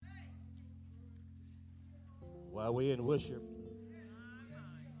While we're in worship,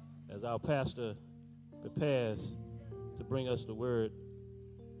 as our pastor prepares to bring us the word,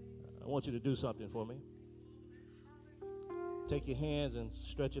 I want you to do something for me. Take your hands and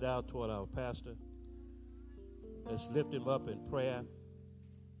stretch it out toward our pastor. Let's lift him up in prayer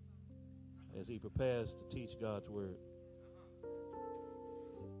as he prepares to teach God's word.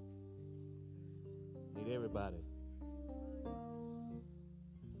 Need everybody.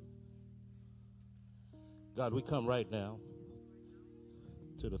 God, we come right now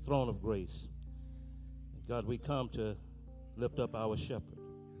to the throne of grace. God, we come to lift up our shepherd.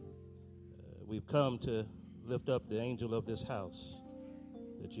 We've come to lift up the angel of this house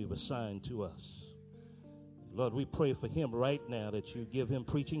that you've assigned to us. Lord, we pray for him right now that you give him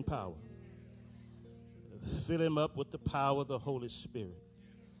preaching power. Fill him up with the power of the Holy Spirit.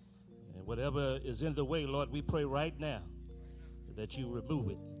 And whatever is in the way, Lord, we pray right now that you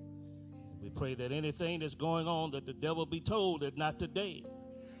remove it. We pray that anything that's going on that the devil be told that not today.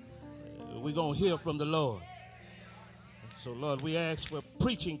 We're going to hear from the Lord. So, Lord, we ask for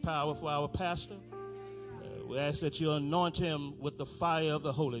preaching power for our pastor. We ask that you anoint him with the fire of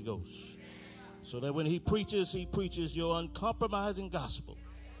the Holy Ghost so that when he preaches your uncompromising gospel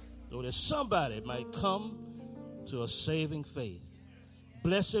so that somebody might come to a saving faith.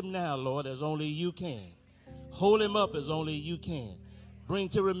 Bless him now, Lord, as only you can. Hold him up as only you can. Bring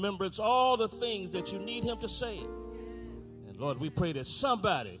to remembrance all the things that you need him to say. And, Lord, we pray that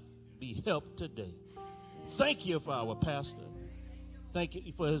somebody be helped today. Thank you for our pastor. Thank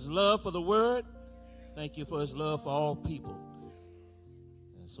you for his love for the word. Thank you for his love for all people.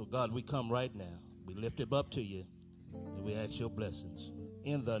 And so, God, we come right now. We lift him up to you, and we ask your blessings.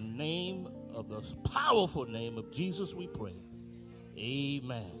 In the name of the powerful name of Jesus, we pray.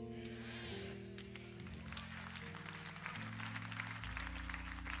 Amen.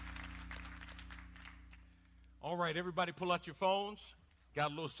 All right, everybody pull out your phones.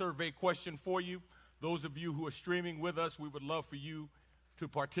 Got a little survey question for you. Those of you who are streaming with us, we would love for you to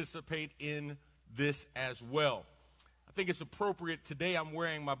participate in this as well. I think it's appropriate. Today I'm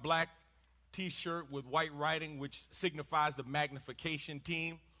wearing my black T-shirt with white writing, which signifies the magnification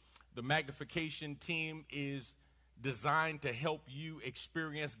team. The magnification team is designed to help you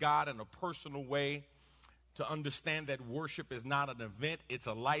experience God in a personal way, to understand that worship is not an event, it's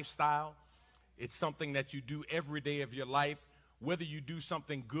a lifestyle. It's something that you do every day of your life. Whether you do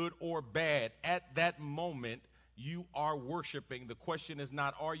something good or bad, at that moment, you are worshiping. The question is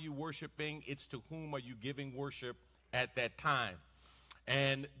not, are you worshiping? It's to whom are you giving worship at that time?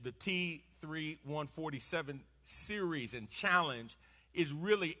 And the T3-147 series and challenge is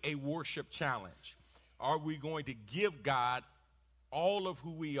really a worship challenge. Are we going to give God all of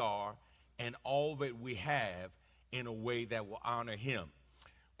who we are and all that we have in a way that will honor him?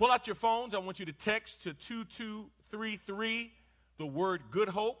 Pull out your phones. I want you to text to 2233 the word Good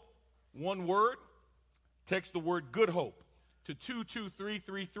Hope, one word. Text the word Good Hope to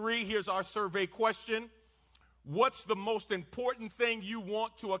 22333. Here's our survey question. What's the most important thing you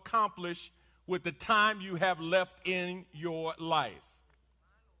want to accomplish with the time you have left in your life?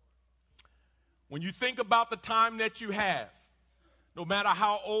 When you think about the time that you have, no matter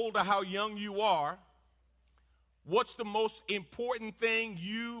how old or how young you are, what's the most important thing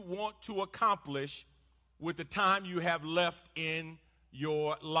you want to accomplish with the time you have left in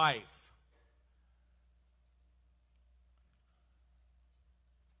your life?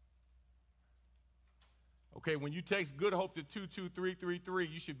 Okay, when you text Good Hope to 22333,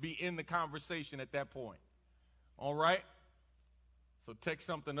 you should be in the conversation at that point. All right? So text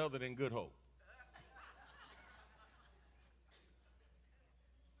something other than Good Hope.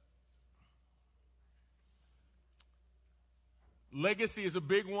 Legacy is a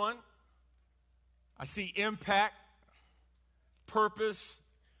big one. I see impact, purpose,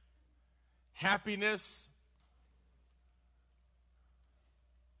 happiness.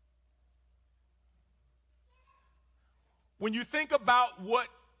 When you think about what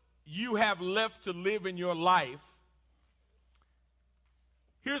you have left to live in your life,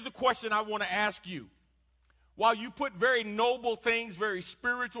 here's the question I want to ask you. While you put very noble things, very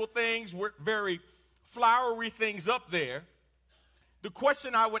spiritual things, very flowery things up there, the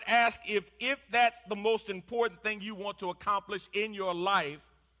question I would ask, if that's the most important thing you want to accomplish in your life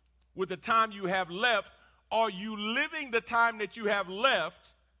with the time you have left, are you living the time that you have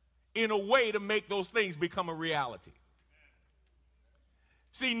left in a way to make those things become a reality?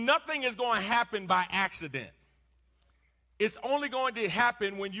 See, nothing is going to happen by accident. It's only going to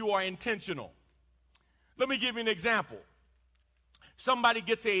happen when you are intentional. Let me give you an example. Somebody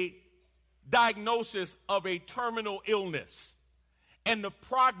gets a diagnosis of a terminal illness, and the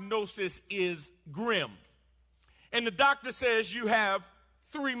prognosis is grim. and the doctor says you have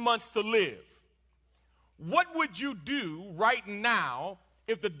 3 months to live. What would you do right now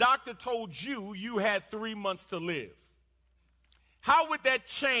if the doctor told you you had 3 months to live? How would that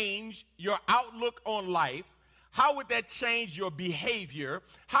change your outlook on life? How would that change your behavior?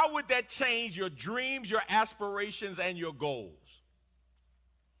 How would that change your dreams, your aspirations, and your goals?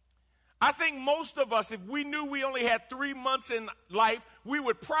 I think most of us, if we knew we only had 3 months in life, we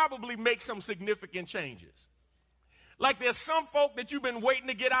would probably make some significant changes. Like there's some folk that you've been waiting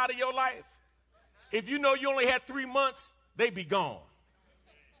to get out of your life. If you know you only had 3 months, they be gone.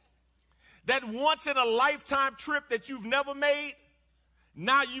 That once in a lifetime trip that you've never made,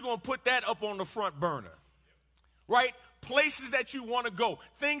 now you're going to put that up on the front burner, right? Places that you want to go,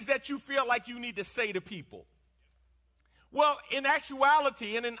 things that you feel like you need to say to people. Well, in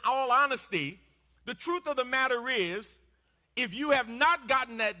actuality and in all honesty, the truth of the matter is, if you have not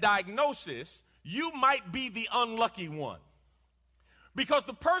gotten that diagnosis, you might be the unlucky one. Because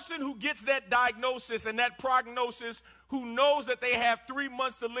the person who gets that diagnosis and that prognosis, who knows that they have 3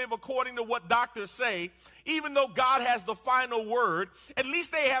 months to live according to what doctors say, even though God has the final word, at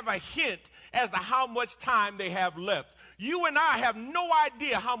least they have a hint as to how much time they have left. You and I have no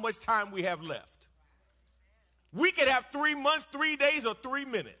idea how much time we have left. We could have 3 months, 3 days, or 3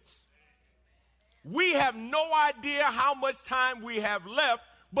 minutes. We have no idea how much time we have left,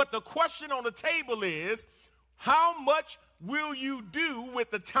 but the question on the table is, how much will you do with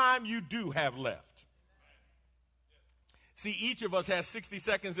the time you do have left? See, each of us has 60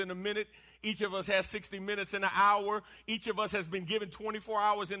 seconds in a minute. Each of us has 60 minutes in an hour. Each of us has been given 24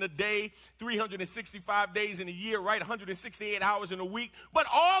 hours in a day, 365 days in a year, right? 168 hours in a week. But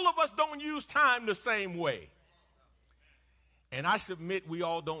all of us don't use time the same way. And I submit we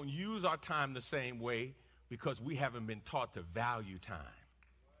all don't use our time the same way because we haven't been taught to value time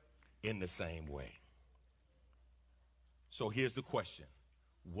in the same way. So here's the question.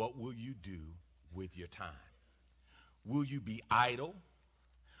 What will you do with your time? Will you be idle?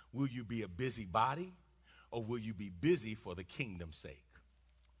 Will you be a busybody? Or will you be busy for the kingdom's sake?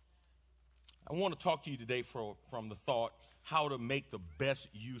 I want to talk to you today from the thought, how to make the best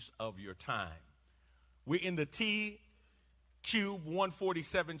use of your time. We're in the T Cube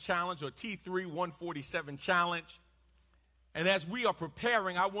 147 challenge, or T3 147 challenge. And as we are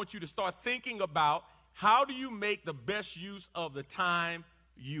preparing, I want you to start thinking about, how do you make the best use of the time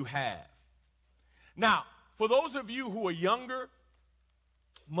you have? Now, for those of you who are younger,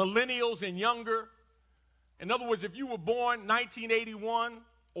 millennials and younger, in other words, if you were born 1981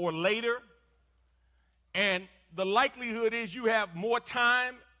 or later, and the likelihood is you have more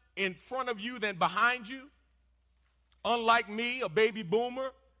time in front of you than behind you, unlike me, a baby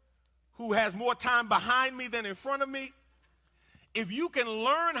boomer, who has more time behind me than in front of me, if you can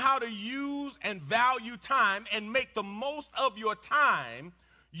learn how to use and value time and make the most of your time,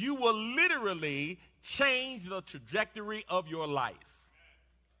 you will literally change the trajectory of your life.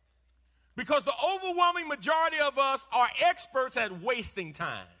 Because the overwhelming majority of us are experts at wasting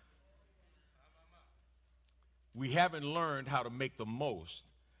time. We haven't learned how to make the most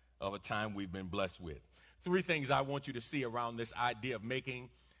of a time we've been blessed with. 3 things I want you to see around this idea of making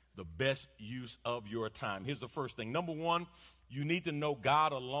the best use of your time. Here's the first thing. Number 1, you need to know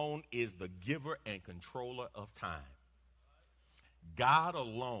God alone is the giver and controller of time. God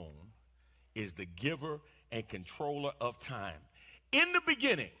alone is the giver and controller of time. In the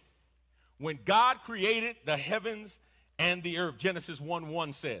beginning, when God created the heavens and the earth, Genesis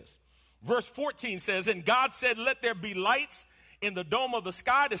 1:1 says, verse 14 says, and God said, let there be lights in the dome of the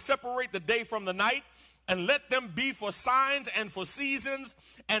sky to separate the day from the night, and let them be for signs and for seasons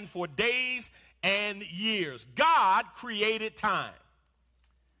and for days and years. God created time.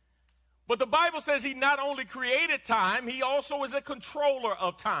 But the Bible says he not only created time, he also is a controller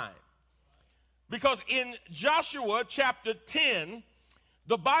of time. Because in Joshua chapter 10,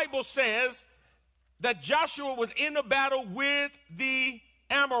 the Bible says that Joshua was in a battle with the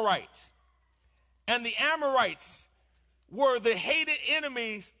Amorites. And the Amorites were the hated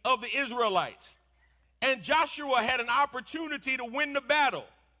enemies of the Israelites. And Joshua had an opportunity to win the battle,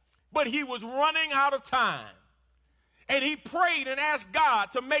 but he was running out of time. And he prayed and asked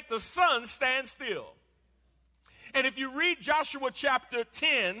God to make the sun stand still. And if you read Joshua chapter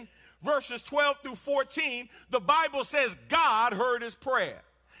 10, verses 12 through 14, the Bible says God heard his prayer.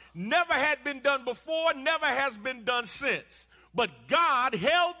 Never had been done before, never has been done since. But God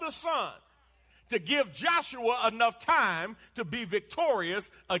held the sun to give Joshua enough time to be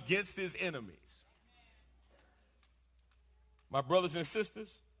victorious against his enemies. My brothers and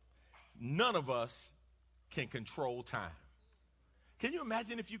sisters, none of us can control time. Can you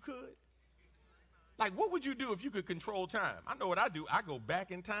imagine if you could? Like, what would you do if you could control time? I know what I do. I go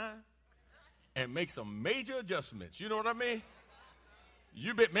back in time and make some major adjustments. You know what I mean?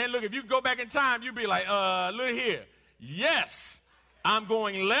 Man, look, if you go back in time, you'd be like, look here. Yes, I'm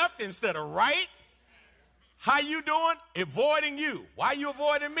going left instead of right. How you doing? Avoiding you. Why you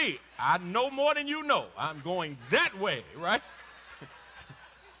avoiding me? I know more than you know. I'm going that way, right?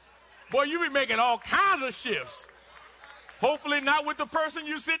 Boy, you be making all kinds of shifts. Hopefully not with the person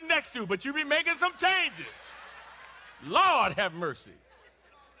you sitting next to, but you be making some changes. Lord have mercy.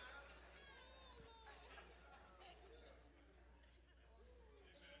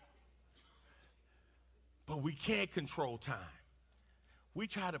 But we can't control time. We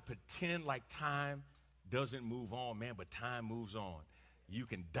try to pretend like time doesn't move on, man, but time moves on. You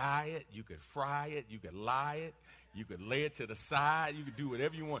can dye it, you could fry it, you could lie it, you could lay it to the side, you could do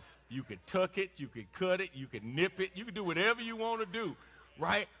whatever you want. You could tuck it, you could cut it, you could nip it, you could do whatever you want to do,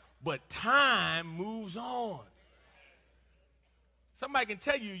 right? But time moves on. Somebody can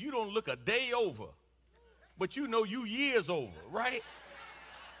tell you you don't look a day over, but you know you years over, right?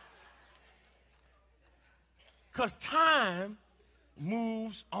 Because time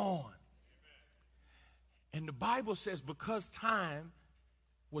moves on. And the Bible says because time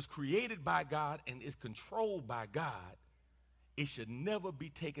was created by God and is controlled by God, it should never be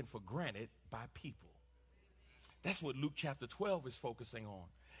taken for granted by people. That's what Luke chapter 12 is focusing on.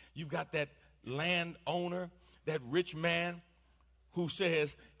 You've got that landowner, that rich man who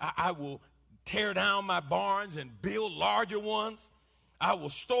says, I will tear down my barns and build larger ones. I will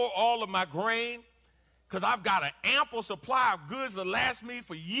store all of my grain because I've got an ample supply of goods that last me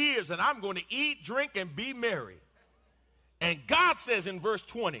for years, and I'm going to eat, drink, and be merry. And God says in verse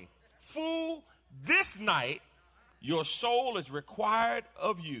 20, fool, this night your soul is required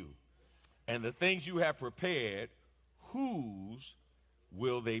of you, and the things you have prepared, whose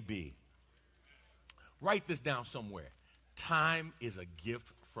will they be? Write this down somewhere. Time is a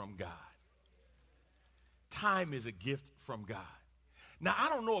gift from God. Time is a gift from God. Now, I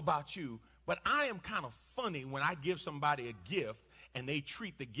don't know about you, but I am kind of funny when I give somebody a gift and they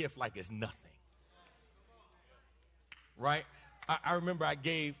treat the gift like it's nothing. Right? I remember I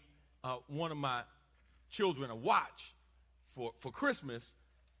gave one of my children a watch for Christmas,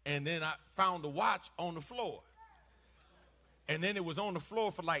 and then I found the watch on the floor. And then it was on the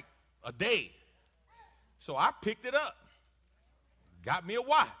floor for like a day. So I picked it up, got me a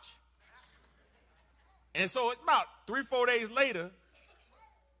watch. And so it's about 3-4 days later,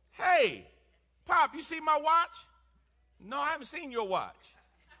 hey, Pop, you see my watch? No, I haven't seen your watch.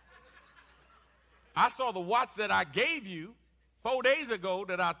 I saw the watch that I gave you 4 days ago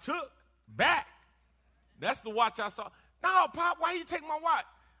that I took back. That's the watch I saw. No, Pop, why you take my watch?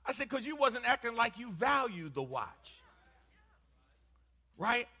 I said, because you wasn't acting like you valued the watch.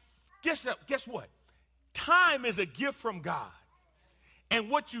 Right? Guess what? Time is a gift from God. And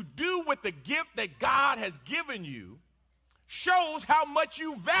what you do with the gift that God has given you shows how much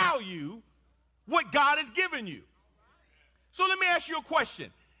you value what God has given you. So let me ask you a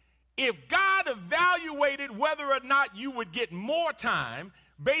question. If God evaluated whether or not you would get more time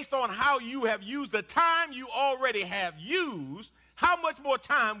based on how you have used the time you already have used, how much more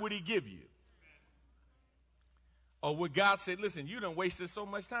time would he give you? Or would God say, listen, you done wasted so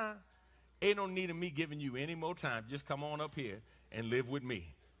much time, ain't no need of me giving you any more time. Just come on up here and live with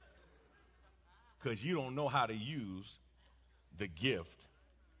me. Because you don't know how to use the gift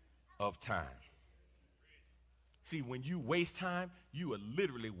of time. See, when you waste time, you are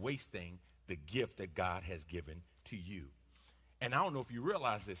literally wasting the gift that God has given to you. And I don't know if you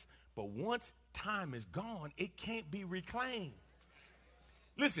realize this, but once time is gone, it can't be reclaimed.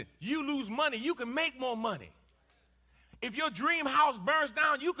 Listen, you lose money, you can make more money. If your dream house burns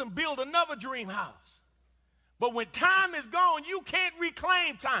down, you can build another dream house. But when time is gone, you can't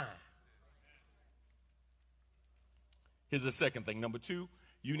reclaim time. Here's the second thing. Number 2,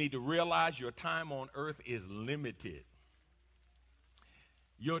 you need to realize your time on earth is limited.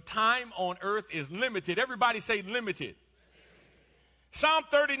 Your time on earth is limited. Everybody say limited. Psalm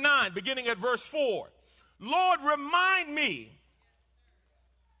 39, beginning at verse 4. Lord, remind me.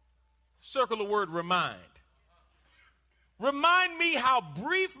 Circle the word remind. Remind me how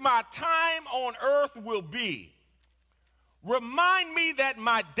brief my time on earth will be. Remind me that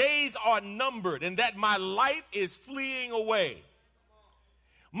my days are numbered and that my life is fleeing away.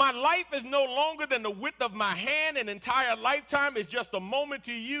 My life is no longer than the width of my hand. An entire lifetime is just a moment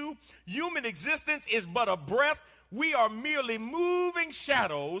to you. Human existence is but a breath. We are merely moving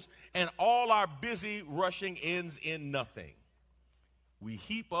shadows, and all our busy rushing ends in nothing. We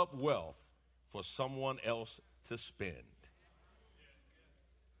heap up wealth for someone else to spend.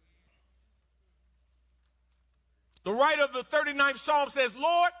 The writer of the 39th Psalm says,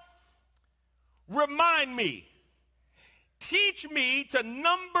 Lord, remind me, teach me to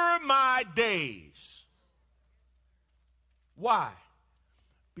number my days. Why?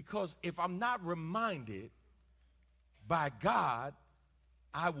 Because if I'm not reminded by God,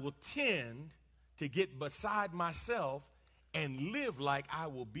 I will tend to get beside myself and live like I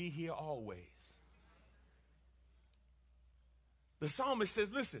will be here always. The psalmist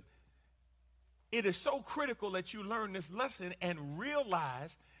says, listen, it is so critical that you learn this lesson and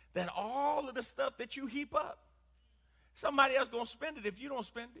realize that all of the stuff that you heap up, somebody else going to spend it if you don't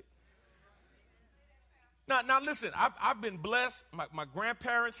spend it. Now listen, I've been blessed. My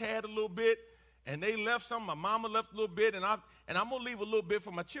grandparents had a little bit, and they left some. My mama left a little bit, and I'm going to leave a little bit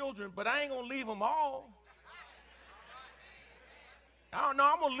for my children, but I ain't going to leave them all. I don't know.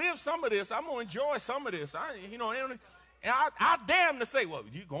 I'm going to live some of this. I'm going to enjoy some of this. I damn to say, well,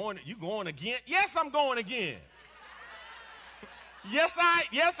 you going again? Yes, I'm going again. Yes,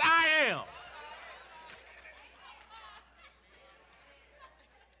 I am.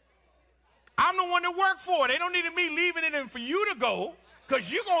 I'm the one that worked for it. They don't need me leaving it in for you to go,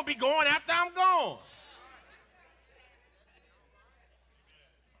 because you're going to be going after I'm gone.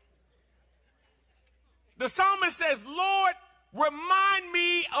 The psalmist says, Lord, remind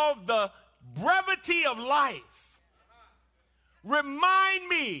me of the brevity of life. Remind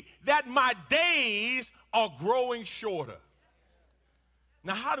me that my days are growing shorter.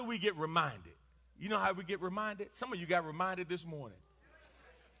 Now, how do we get reminded? You know how we get reminded? Some of you got reminded this morning.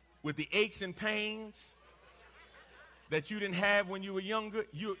 With the aches and pains that you didn't have when you were younger,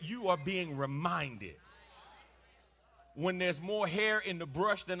 you are being reminded. When there's more hair in the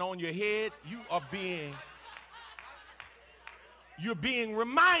brush than on your head, you're being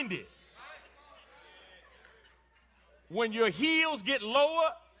reminded. When your heels get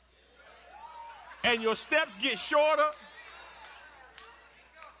lower and your steps get shorter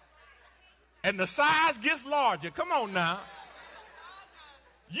and the size gets larger, come on now.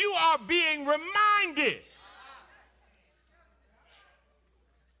 You are being reminded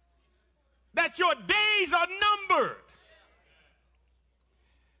that your days are numbered.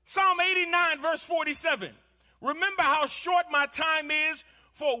 Psalm 89, verse 47. Remember how short my time is.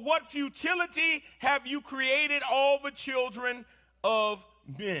 For what futility have you created all the children of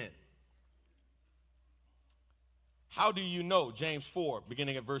men? How do you know, James 4,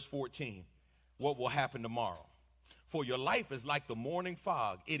 beginning at verse 14, what will happen tomorrow? For your life is like the morning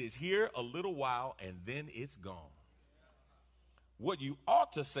fog. It is here a little while, and then it's gone. What you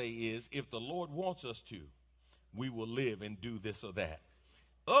ought to say is, if the Lord wants us to, we will live and do this or that.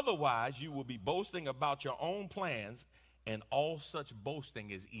 Otherwise, you will be boasting about your own plans, and all such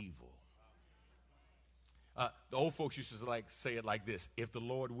boasting is evil. The old folks used to say it like this: if the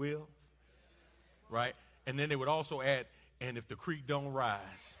Lord will, right? And then they would also add, and if the creek don't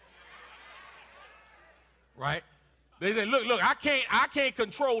rise, right? They say, look, I can't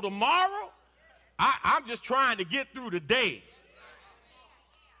control tomorrow. I'm just trying to get through the day.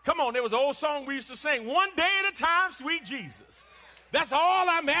 Come on, there was an old song we used to sing, one day at a time, sweet Jesus. That's all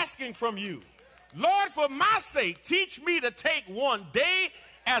I'm asking from you. Lord, for my sake, teach me to take one day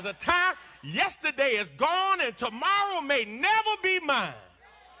as a time. Yesterday is gone and tomorrow may never be mine.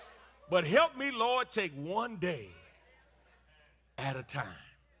 But help me, Lord, take one day at a time.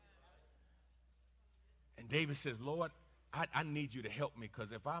 And David says, Lord, I need you to help me,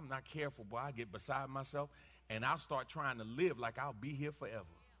 because if I'm not careful, boy, I get beside myself and I'll start trying to live like I'll be here forever.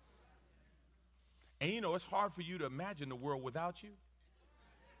 And you know, it's hard for you to imagine the world without you.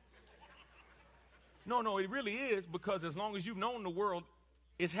 No, it really is, because as long as you've known the world,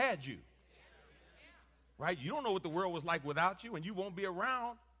 it's had you. Right? You don't know what the world was like without you, and you won't be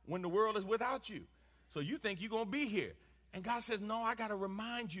around when the world is without you. So you think you're going to be here. And God says, no, I got to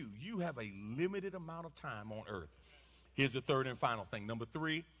remind you, you have a limited amount of time on earth. Here's the third and final thing. Number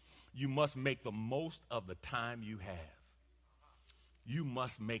 3, you must make the most of the time you have. You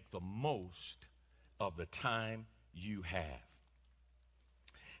must make the most of the time you have.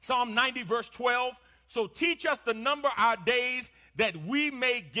 Psalm 90, verse 12. So teach us to number our days that we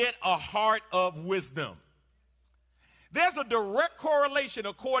may get a heart of wisdom. There's a direct correlation,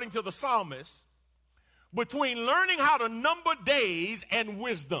 according to the psalmist, between learning how to number days and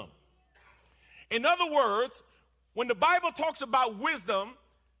wisdom. In other words, when the Bible talks about wisdom,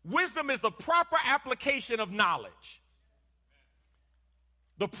 wisdom is the proper application of knowledge,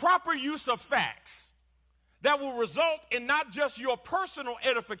 the proper use of facts that will result in not just your personal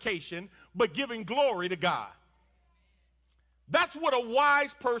edification, but giving glory to God. That's what a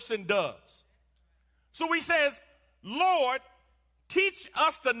wise person does. So he says, Lord, teach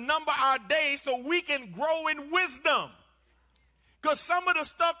us to number our days so we can grow in wisdom. Because some of the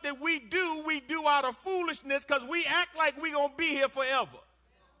stuff that we do out of foolishness because we act like we're going to be here forever.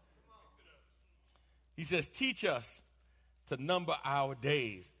 He says, teach us to number our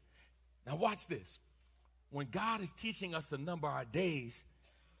days. Now watch this. When God is teaching us to number our days,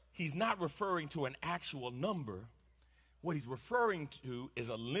 he's not referring to an actual number. What he's referring to is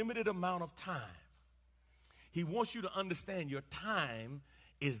a limited amount of time. He wants you to understand your time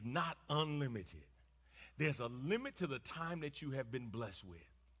is not unlimited. There's a limit to the time that you have been blessed with.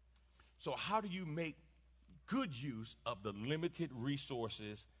 So how do you make good use of the limited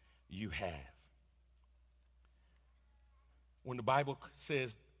resources you have? When the Bible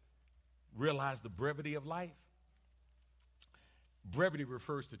says, realize the brevity of life, brevity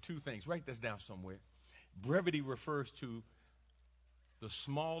refers to two things. Write this down somewhere. Brevity refers to the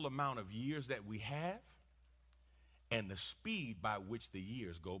small amount of years that we have and the speed by which the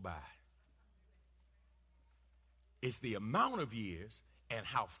years go by. It's the amount of years and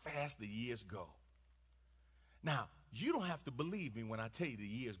how fast the years go. Now, you don't have to believe me when I tell you the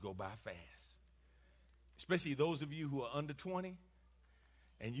years go by fast. Especially those of you who are under 20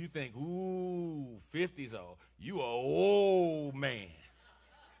 and you think, ooh, 50's old. You are old man.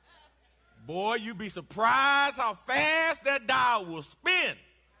 Boy, you'd be surprised how fast that dial will spin.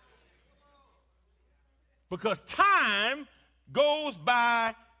 Because time goes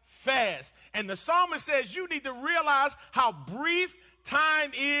by fast. And the psalmist says you need to realize how brief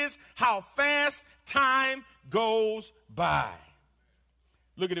time is, how fast time goes by.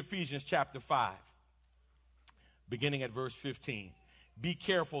 Look at Ephesians chapter 5, beginning at verse 15. Be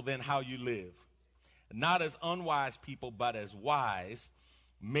careful then how you live, not as unwise people, but as wise,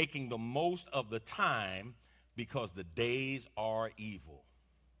 making the most of the time because the days are evil.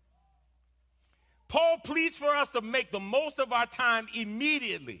 Paul pleads for us to make the most of our time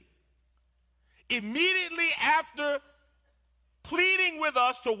immediately. Immediately after pleading with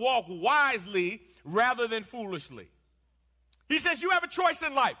us to walk wisely rather than foolishly. He says you have a choice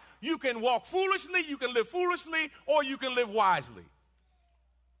in life. You can walk foolishly, you can live foolishly, or you can live wisely.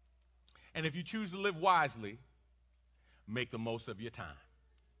 And if you choose to live wisely, make the most of your time.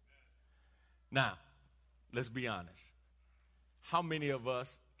 Now, let's be honest. How many of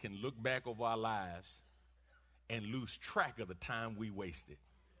us can look back over our lives and lose track of the time we wasted?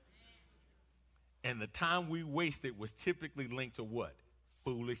 And the time we wasted was typically linked to what?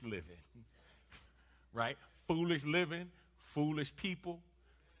 Foolish living. Right? Foolish living, foolish people,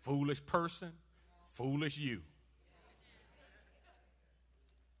 foolish person, foolish you.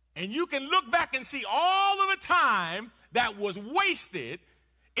 And you can look back and see all of the time that was wasted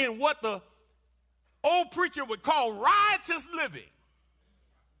in what the old preacher would call riotous living.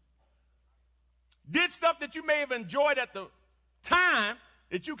 Did stuff that you may have enjoyed at the time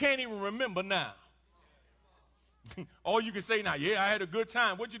that you can't even remember now. All you can say now, yeah, I had a good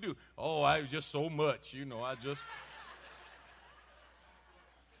time. What'd you do? Oh, I was just so much, I just.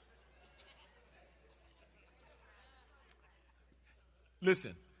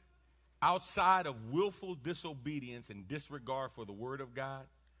 Listen, outside of willful disobedience and disregard for the word of God,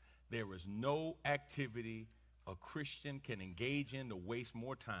 there is no activity a Christian can engage in to waste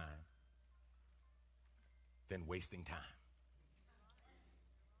more time than wasting time.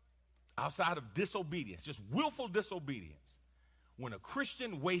 Outside of disobedience, just willful disobedience, when a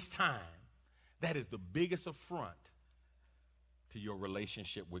Christian wastes time, that is the biggest affront to your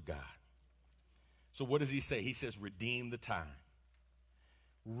relationship with God. So what does he say? He says, redeem the time.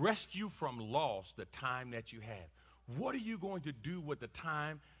 Rescue from loss the time that you have. What are you going to do with the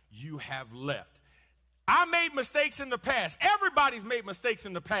time you have left? I made mistakes in the past. Everybody's made mistakes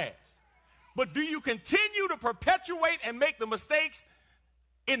in the past. But do you continue to perpetuate and make the mistakes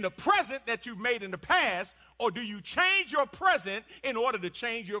in the present that you've made in the past, or do you change your present in order to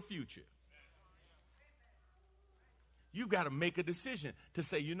change your future? You've got to make a decision to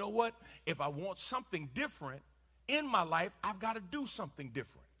say, you know what? If I want something different in my life, I've got to do something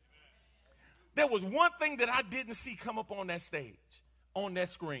different. There was one thing that I didn't see come up on that stage, on that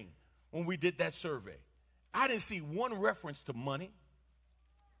screen, when we did that survey. I didn't see one reference to money,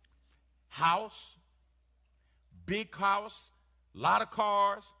 house, big house, lot of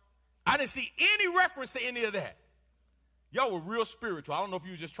cars. I didn't see any reference to any of that. Y'all were real spiritual. I don't know if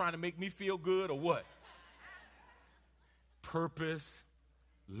you were just trying to make me feel good or what. Purpose,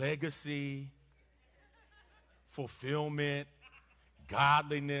 legacy, fulfillment,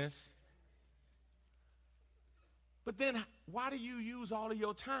 godliness. But then why do you use all of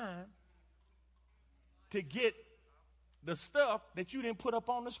your time to get the stuff that you didn't put up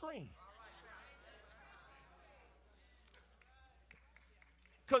on the screen?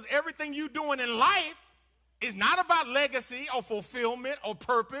 because everything you're doing in life is not about legacy or fulfillment or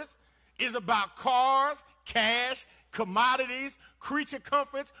purpose. It's about cars, cash, commodities, creature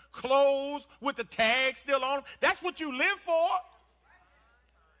comforts, clothes with the tag still on them. That's what you live for.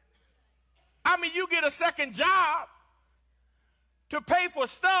 I mean, you get a second job to pay for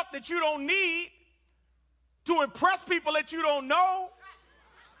stuff that you don't need, to impress people that you don't know,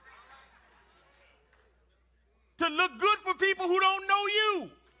 to look good for people who don't know you.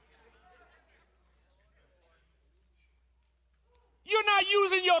 You're not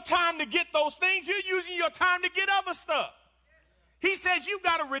using your time to get those things. You're using your time to get other stuff. He says you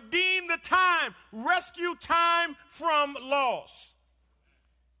got to redeem the time, rescue time from loss.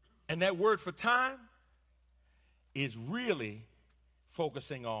 And that word for time is really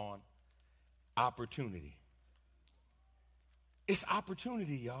focusing on opportunity. It's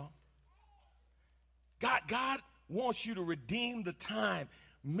opportunity, y'all. God wants you to redeem the time.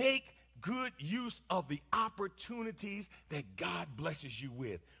 Make good use of the opportunities that God blesses you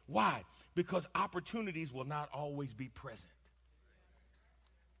with. Why? Because opportunities will not always be present.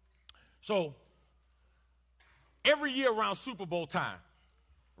 So, every year around Super Bowl time,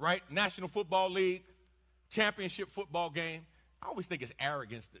 right? National Football League, championship football game. I always think it's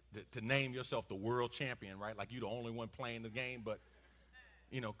arrogance to name yourself the world champion, right? Like you're the only one playing the game, but,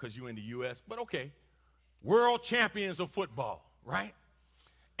 because you're in the U.S. But okay, world champions of football, right?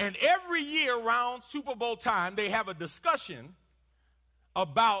 And every year around Super Bowl time, they have a discussion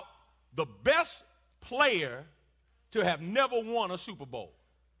about the best player to have never won a Super Bowl.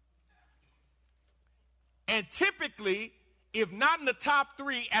 And typically, if not in the top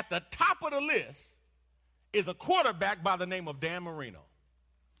three, at the top of the list is a quarterback by the name of Dan Marino.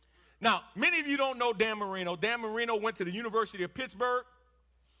 Now, many of you don't know Dan Marino. Dan Marino went to the University of Pittsburgh,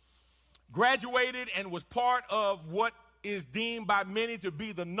 graduated, and was part of what is deemed by many to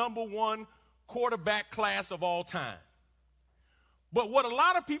be the number one quarterback class of all time. But what a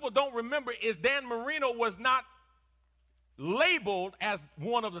lot of people don't remember is Dan Marino was not labeled as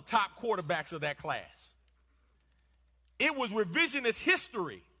one of the top quarterbacks of that class. It was revisionist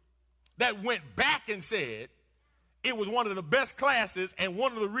history that went back and said it was one of the best classes, and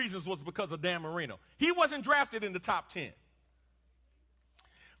one of the reasons was because of Dan Marino. He wasn't drafted in the top 10.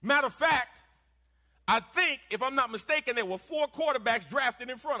 Matter of fact, I think, if I'm not mistaken, there were 4 quarterbacks drafted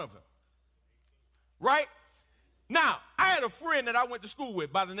in front of him. Right? Now, I had a friend that I went to school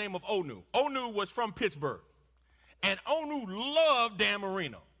with by the name of Onu. Onu was from Pittsburgh. And Onu loved Dan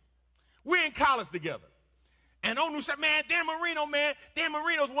Marino. We're in college together. And Onu said, man, Dan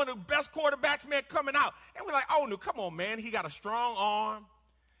Marino's one of the best quarterbacks, man, coming out. And we're like, Onu, come on, man. He got a strong arm.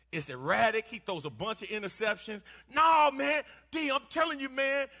 It's erratic. He throws a bunch of interceptions. No, man, D, I'm telling you,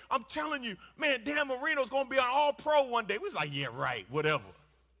 man, Dan Marino's going to be an all-pro one day. We was like, yeah, right, whatever.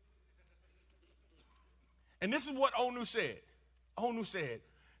 And this is what Onu said. Onu said,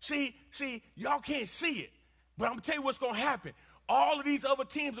 see, y'all can't see it, but I'm going to tell you what's going to happen. All of these other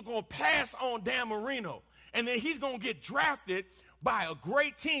teams are going to pass on Dan Marino, and then he's going to get drafted by a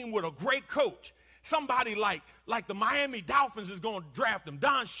great team with a great coach. Somebody like the Miami Dolphins is going to draft him,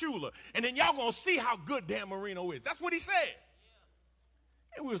 Don Shula, and then y'all going to see how good Dan Marino is. That's what he said.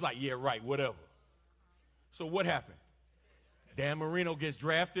 And we was like, yeah, right, whatever. So what happened? Dan Marino gets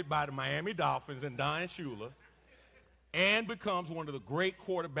drafted by the Miami Dolphins and Don Shula and becomes one of the great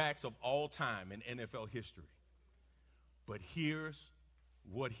quarterbacks of all time in NFL history. But here's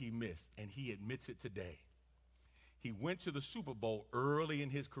what he missed, and he admits it today. He went to the Super Bowl early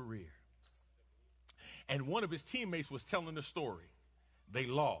in his career. And one of his teammates was telling the story. They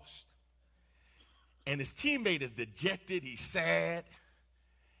lost. And his teammate is dejected. He's sad.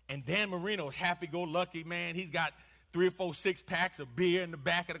 And Dan Marino is happy-go-lucky, man. He's got 3 or 4 6-packs of beer in the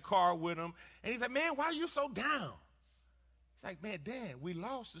back of the car with him. And he's like, man, why are you so down? He's like, man, Dan, we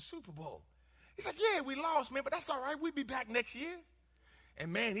lost the Super Bowl. He's like, yeah, we lost, man, but that's all right. We'll be back next year.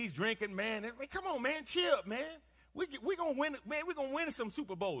 And, man, he's drinking, man. And, come on, man, chill, man. We're going to win, man. We're going to win some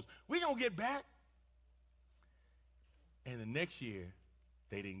Super Bowls. We're going to get back. And the next year,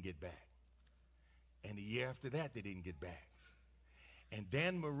 they didn't get back. And the year after that, they didn't get back. And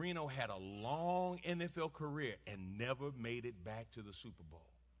Dan Marino had a long NFL career and never made it back to the Super Bowl.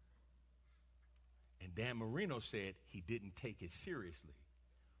 And Dan Marino said he didn't take it seriously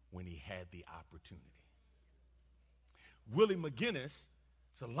when he had the opportunity. Willie McGinnis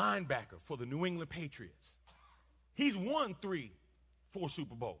is a linebacker for the New England Patriots. He's won 4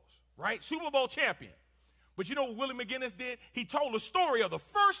 Super Bowls, right? Super Bowl champion. But you know what Willie McGinnis did? He told the story of the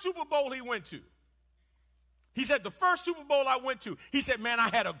first Super Bowl he went to. He said, the first Super Bowl I went to, he said, man, I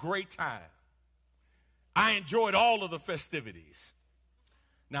had a great time. I enjoyed all of the festivities.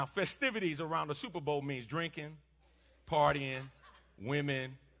 Now, festivities around the Super Bowl means drinking, partying,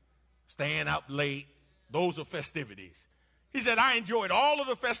 women, staying out late. Those are festivities. He said, I enjoyed all of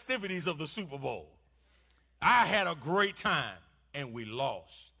the festivities of the Super Bowl. I had a great time, and we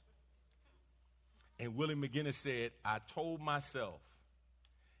lost. And Willie McGinnis said, I told myself,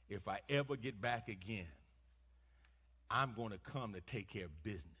 if I ever get back again, I'm going to come to take care of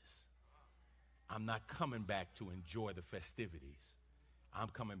business. I'm not coming back to enjoy the festivities. I'm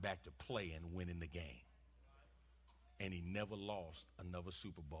coming back to play and win in the game. And he never lost another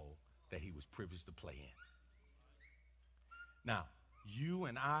Super Bowl that he was privileged to play in. Now, you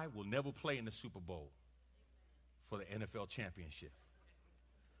and I will never play in the Super Bowl for the NFL championship.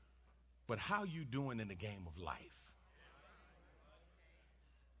 But how you doing in the game of life?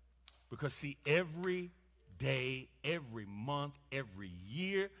 Because see, every day, every month, every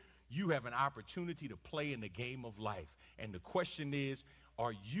year, you have an opportunity to play in the game of life. And the question is,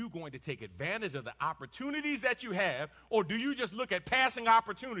 are you going to take advantage of the opportunities that you have, or do you just look at passing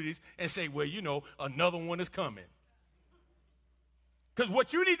opportunities and say, well, you know, another one is coming? Because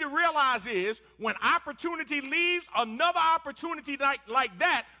what you need to realize is when opportunity leaves, another opportunity like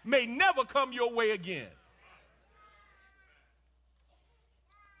that may never come your way again.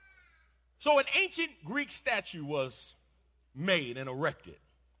 So an ancient Greek statue was made and erected.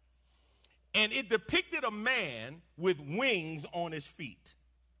 And it depicted a man with wings on his feet.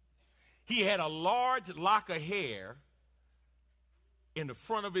 He had a large lock of hair in the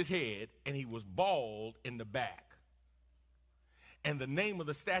front of his head, and he was bald in the back. And the name of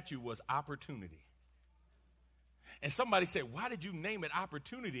the statue was Opportunity. And somebody said, why did you name it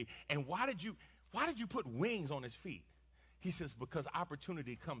Opportunity? And why did you put wings on his feet? He says, because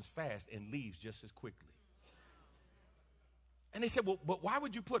opportunity comes fast and leaves just as quickly. And they said, well, but why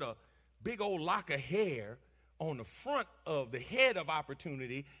would you put a big old lock of hair on the front of the head of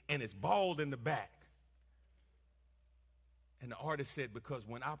opportunity and it's bald in the back? And the artist said, because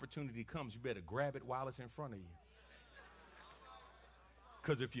when opportunity comes, you better grab it while it's in front of you.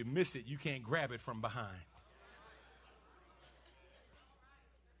 Because if you miss it, you can't grab it from behind.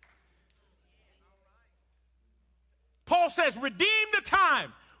 Paul says, redeem the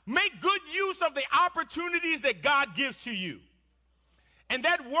time. Make good use of the opportunities that God gives to you. And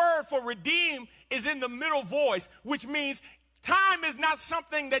that word for redeem is in the middle voice, which means time is not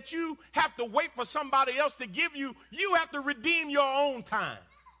something that you have to wait for somebody else to give you. You have to redeem your own time.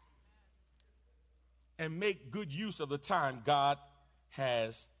 And make good use of the time God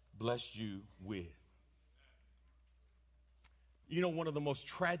has blessed you with. You know, one of the most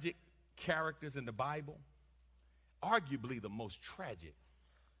tragic characters in the Bible, arguably the most tragic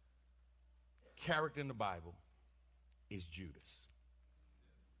character in the Bible, is Judas.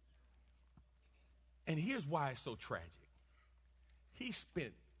 And here's why it's so tragic. He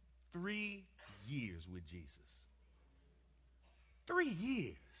spent 3 years with Jesus. 3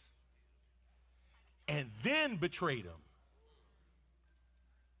 years. And then betrayed him.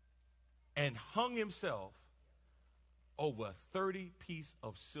 And hung himself over a 30-piece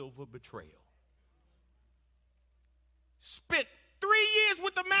of silver betrayal. Spent 3 years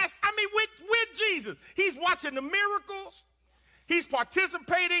with the master, with Jesus. He's watching the miracles. He's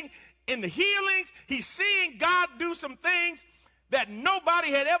participating in the healings. He's seeing God do some things that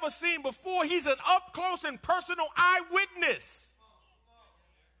nobody had ever seen before. He's an up-close and personal eyewitness.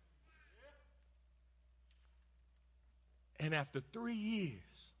 And after 3 years,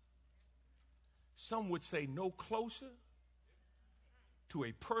 some would say no closer to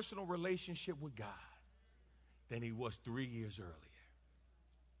a personal relationship with God than he was 3 years earlier.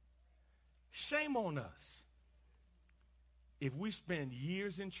 Shame on us if we spend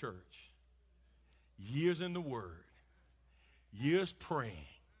years in church, years in the Word, years praying,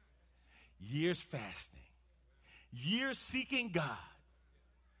 years fasting, years seeking God,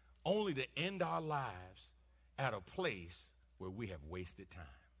 only to end our lives at a place where we have wasted time.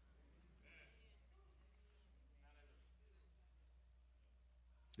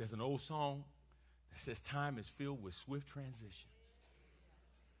 There's an old song that says time is filled with swift transitions.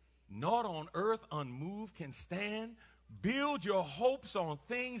 Naught on earth unmoved can stand. Build your hopes on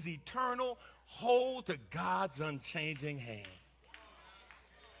things eternal. Hold to God's unchanging hand.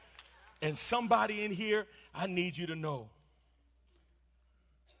 And somebody in here, I need you to know,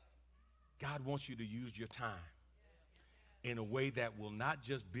 God wants you to use your time in a way that will not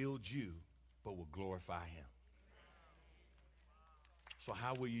just build you, but will glorify him. So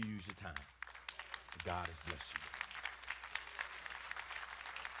how will you use your time? God has blessed you.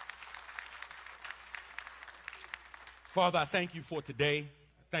 Father, I thank you for today.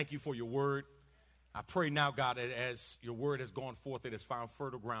 Thank you for your word. I pray now, God, that as your word has gone forth, it has found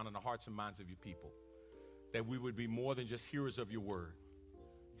fertile ground in the hearts and minds of your people, that we would be more than just hearers of your word.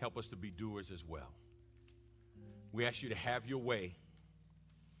 Help us to be doers as well. We ask you to have your way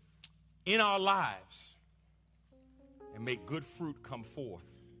in our lives and make good fruit come forth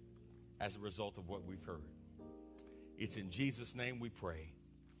as a result of what we've heard. It's in Jesus' name we pray.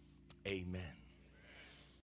 Amen.